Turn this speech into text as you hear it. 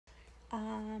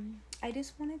I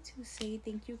just wanted to say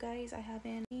thank you guys. I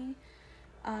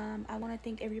want to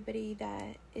thank everybody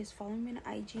that is following me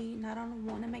on IG, not on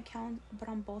one of my accounts, but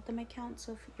on both of my accounts.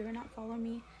 So if you're not following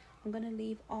me, I'm gonna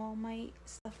leave all my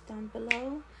stuff down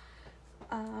below.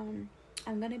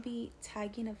 I'm gonna be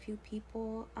tagging a few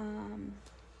people.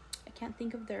 I can't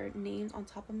think of their names on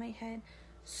top of my head,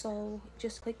 so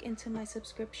just click into my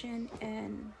subscription,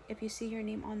 and if you see your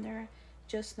name on there,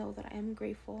 just know that I am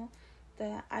grateful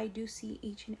that I do see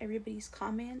each and everybody's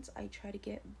comments. I try to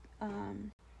get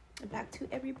back to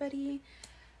everybody,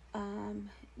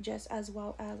 just as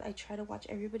well as I try to watch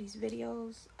everybody's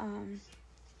videos.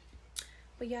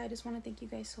 But yeah, I just want to thank you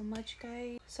guys so much,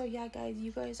 guys. So yeah, guys,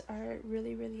 you guys are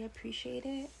really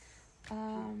appreciated.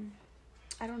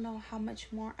 I don't know how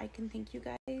much more I can thank you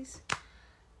guys.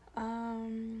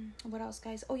 What else,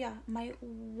 guys? Oh yeah, my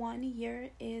 1 year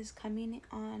is coming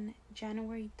on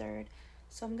January 3rd,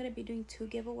 so I'm gonna be doing 2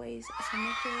 giveaways. So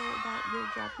make sure that you're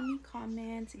dropping me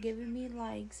comments, giving me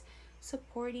likes,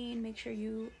 supporting. Make sure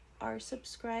you are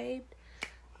subscribed,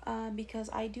 because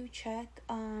I do check.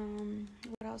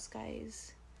 What else,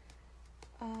 guys?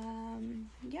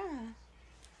 Yeah,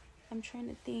 I'm trying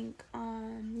to think.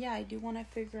 Yeah, I do want to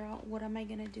figure out what am I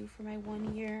gonna do for my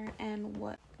 1 year and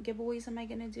what giveaways am I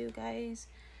gonna do, guys.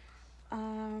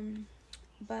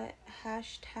 But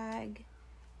hashtag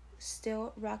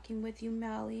still rocking with you,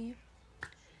 Melly.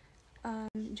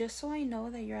 Just so I know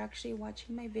that you're actually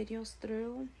watching my videos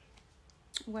through.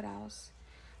 What else?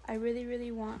 I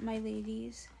really want my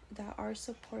ladies that are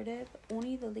supportive.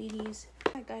 Only the ladies.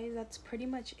 Yeah, guys, that's pretty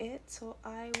much it. So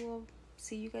I will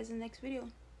see you guys in the next video.